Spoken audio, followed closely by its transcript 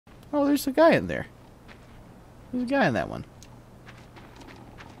Oh, there's a guy in there. There's a guy in that one.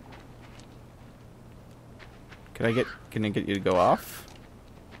 Can I get you to go off?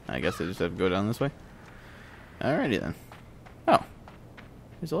 I guess I just have to go down this way. Alrighty then. Oh.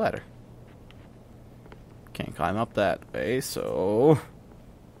 There's a ladder. Can't climb up that way, so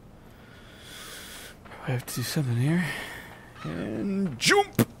I have to do something here. And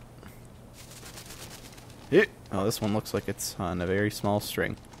jump! Oh, this one looks like it's on a very small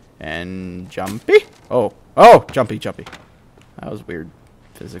string. And jumpy! Oh, jumpy. That was weird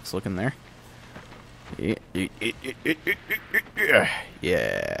physics looking there.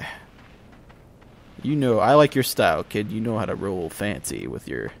 Yeah. You know, I like your style, kid. You know how to roll fancy with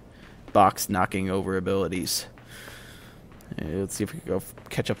your box knocking over abilities. Let's see if we can go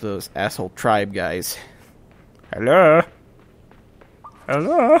catch up to those asshole tribe guys. Hello?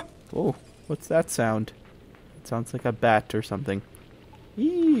 Hello? Oh, what's that sound? It sounds like a bat or something.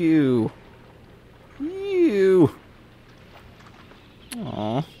 Ew. Ew.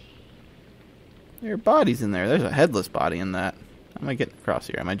 Aw. There are bodies in there. There's a headless body in that. How am I getting across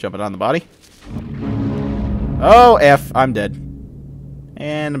here? Am I jumping on the body? Oh, F. I'm dead.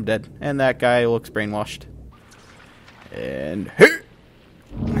 And I'm dead. And that guy looks brainwashed. And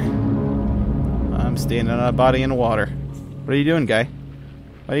I'm standing on a body in the water. What are you doing, guy?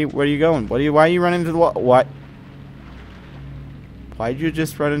 Where are you going? Why are you running into the water? What? Why'd you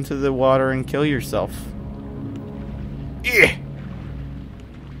just run into the water and kill yourself?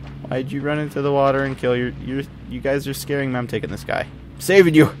 Why'd you run into the water and kill you guys are scaring me. I'm taking this guy. I'm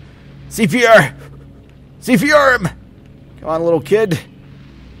saving you. CPR! CPR him! Come on, little kid.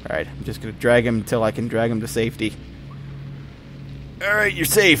 Alright, I'm just gonna drag him until I can drag him to safety. Alright, you're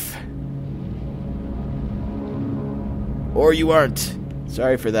safe. Or you aren't.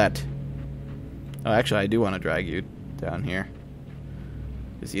 Sorry for that. Oh, actually, I do want to drag you down here.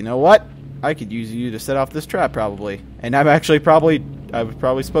 Because you know what? I could use you to set off this trap, probably. And I was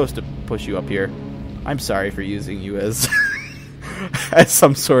probably supposed to push you up here. I'm sorry for using you as as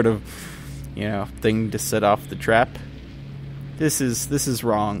some sort of, you know, thing to set off the trap. This is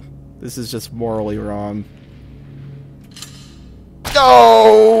wrong. This is just morally wrong.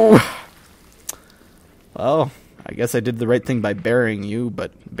 No! Well, I guess I did the right thing by burying you,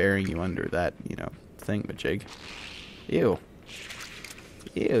 but burying you under that, you know, thingamajig. Ew.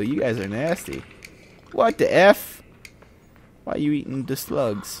 Ew, you guys are nasty. What the F? Why are you eating the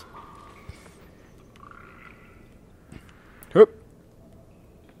slugs? Hup.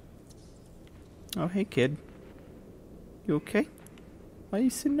 Oh, hey, kid. You okay? Why are you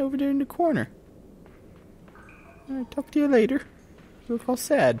sitting over there in the corner? I'll talk to you later. You look all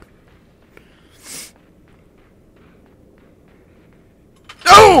sad.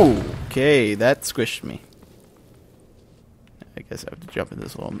 Oh! Okay, that squished me. I guess I have to jump in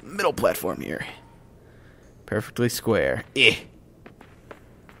this little middle platform here. Perfectly square.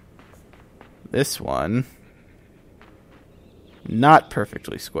 This one, not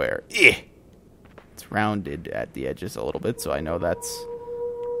perfectly square. It's rounded at the edges a little bit, so I know that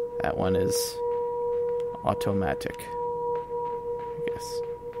one is automatic, I guess.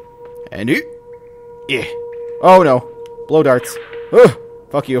 And oh no, blow darts. Ugh.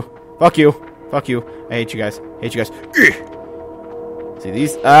 Fuck you. Fuck you. Fuck you. I hate you guys. I hate you guys. See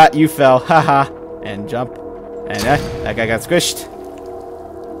these? You fell. Haha. And jump. And that guy got squished.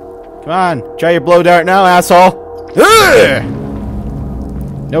 Come on. Try your blow dart now, asshole. Ugh!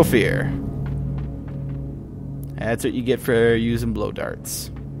 No fear. That's what you get for using blow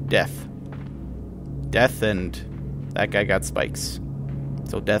darts. Death. Death, and that guy got spikes.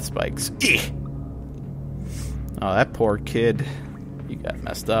 So death spikes. Oh, that poor kid. You got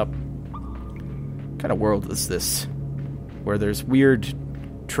messed up. What kind of world is this? Where there's weird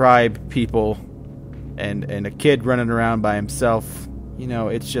tribe people and a kid running around by himself. You know,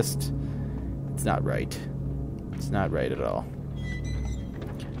 it's not right. It's not right at all.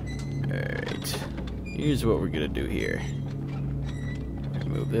 Alright. Here's what we're gonna do here.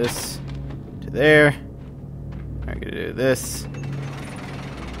 Move this to there. I'm gonna do this.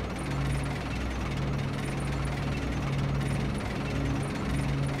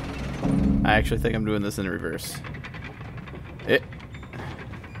 I actually think I'm doing this in reverse.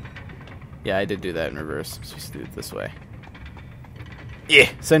 Yeah, I did do that in reverse. Let's just do it this way.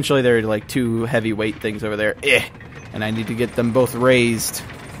 Essentially, there are like two heavyweight things over there. And I need to get them both raised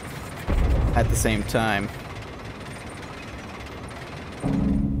at the same time.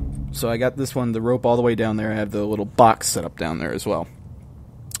 So I got this one, the rope all the way down there. I have the little box set up down there as well.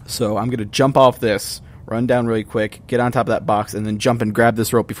 So I'm going to jump off this, run down really quick, get on top of that box, and then jump and grab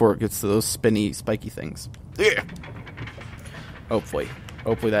this rope before it gets to those spinny, spiky things. Hopefully.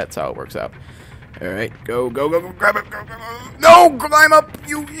 Hopefully that's how it works out. Alright, go, go, go, go, grab it, go, go, go. No, climb up,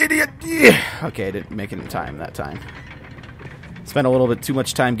 you idiot! Yeah. Okay, I didn't make it in time that time. Spent a little bit too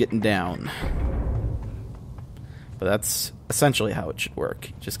much time getting down. But that's essentially how it should work.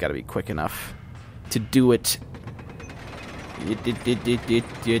 You just gotta be quick enough to do it.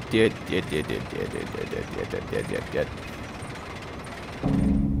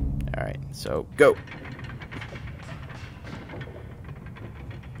 Alright, so go.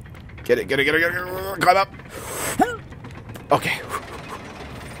 Get it, get it, get it, get it. Climb up. Okay.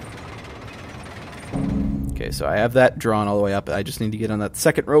 Okay, so I have that drawn all the way up. I just need to get on that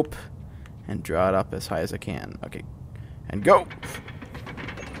second rope and draw it up as high as I can. Okay. And go.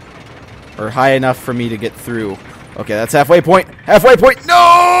 Or high enough for me to get through. Okay, that's halfway point. Halfway point.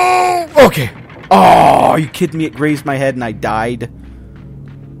 No! Okay. Oh, are you kidding me? It grazed my head and I died.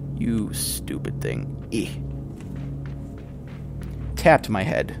 You stupid thing. Tapped my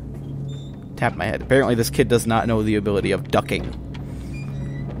head. Tapped my head. Apparently this kid does not know the ability of ducking.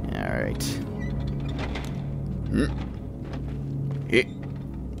 Alright.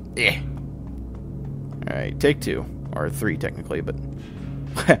 Alright, take 2. Or 3 technically, but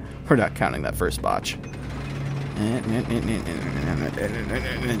we're not counting that first botch.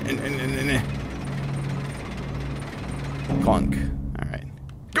 Clunk. Alright.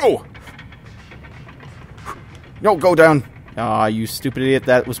 Go! No, go down! Aw, you stupid idiot.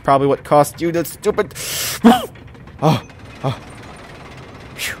 That was probably what cost you that stupid... Oh.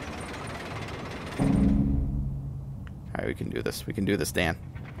 Alright, we can do this. We can do this, Dan.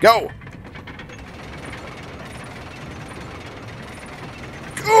 Go!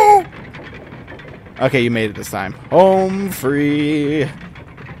 Go! Okay, you made it this time. Home free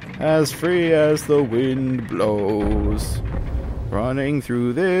as the wind blows. Running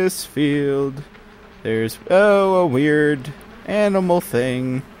through this field. There's, a weird animal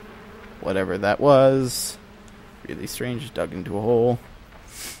thing. Whatever that was. Really strange, dug into a hole.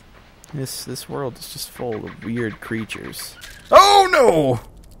 This world is just full of weird creatures. Oh, no!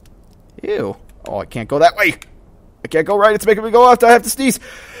 Ew. Oh, I can't go that way. I can't go right. It's making me go left. I have to sneeze.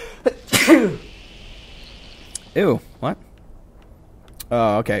 Ew. What?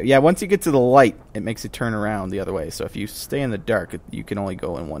 Oh, okay. Yeah, once you get to the light, it makes you turn around the other way. So if you stay in the dark, you can only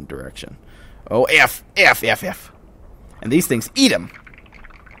go in one direction. Oh, F. And these things eat them.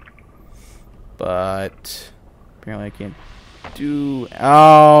 But apparently I can't do...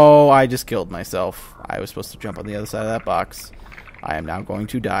 Oh, I just killed myself. I was supposed to jump on the other side of that box. I am now going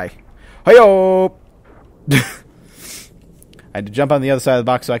to die. Hi-yo! I had to jump on the other side of the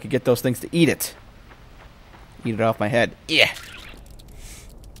box so I could get those things to eat it. Eat it off my head. Yeah.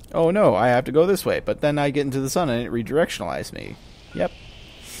 Oh, no, I have to go this way. But then I get into the sun and it redirectionalized me. Yep.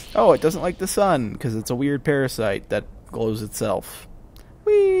 Oh, it doesn't like the sun because it's a weird parasite that glows itself.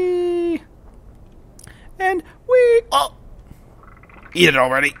 Whee! And whee! Oh! Eat it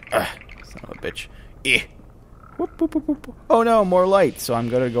already! Ugh, son of a bitch. Eh. Whoop, whoop, whoop, whoop. Oh no, more light, so I'm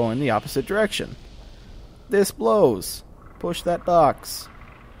going to go in the opposite direction. This blows. Push that box.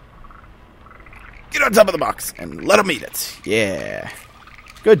 Get on top of the box and let them eat it. Yeah.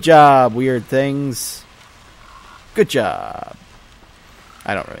 Good job, weird things. Good job.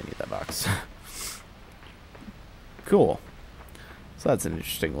 I don't really need that box. Cool. So that's an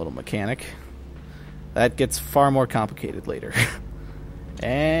interesting little mechanic. That gets far more complicated later.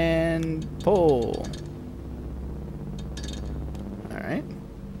 And pull. Alright.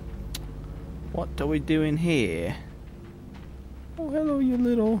 What are we doing here? Oh, hello, you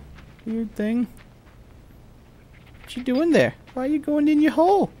little weird thing. What you doing there? Why are you going in your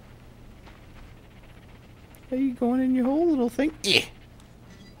hole? Why are you going in your hole, little thing? Yeah.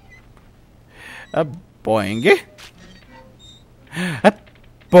 A boing. A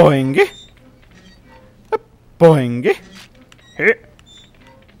boing. A boing. Here.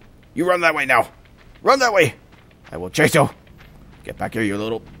 You run that way now. Run that way. I will chase you. Get back here, you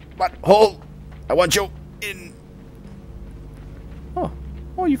little butthole. I want you in.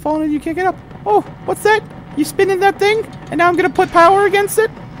 Oh, you fallen and you can't get up. Oh, what's that? You spinning that thing? And now I'm going to put power against it?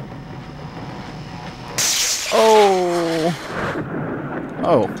 Oh.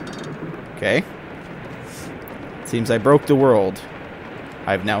 Okay. Seems I broke the world.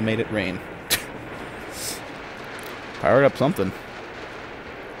 I've now made it rain. Powered up something.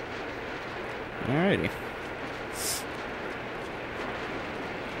 Alrighty.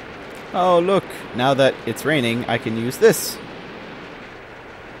 Oh, look. Now that it's raining, I can use this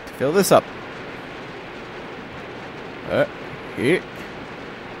to fill this up. Here.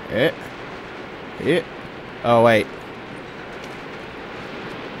 Oh, wait.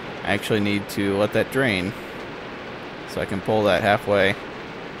 I actually need to let that drain so I can pull that halfway.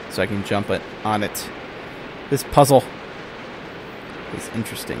 so I can jump on it. This puzzle is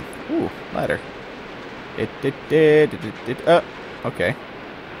interesting. Ooh, ladder. Okay.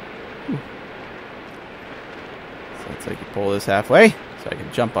 Ooh. So it's like you pull this halfway, so I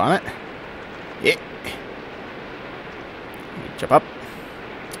can jump on it. Yeah. Jump up.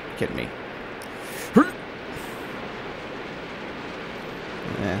 You're kidding me.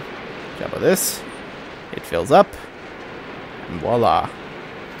 Yeah. Jump on this. It fills up. And voila.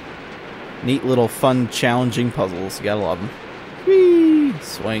 Neat little fun, challenging puzzles. You gotta love them. Whee!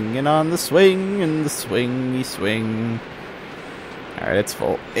 Swinging on the swing and the swingy swing. Alright, it's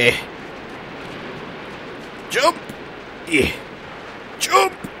full. Jump!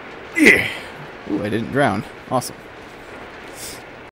 Jump! Ooh, I didn't drown. Awesome.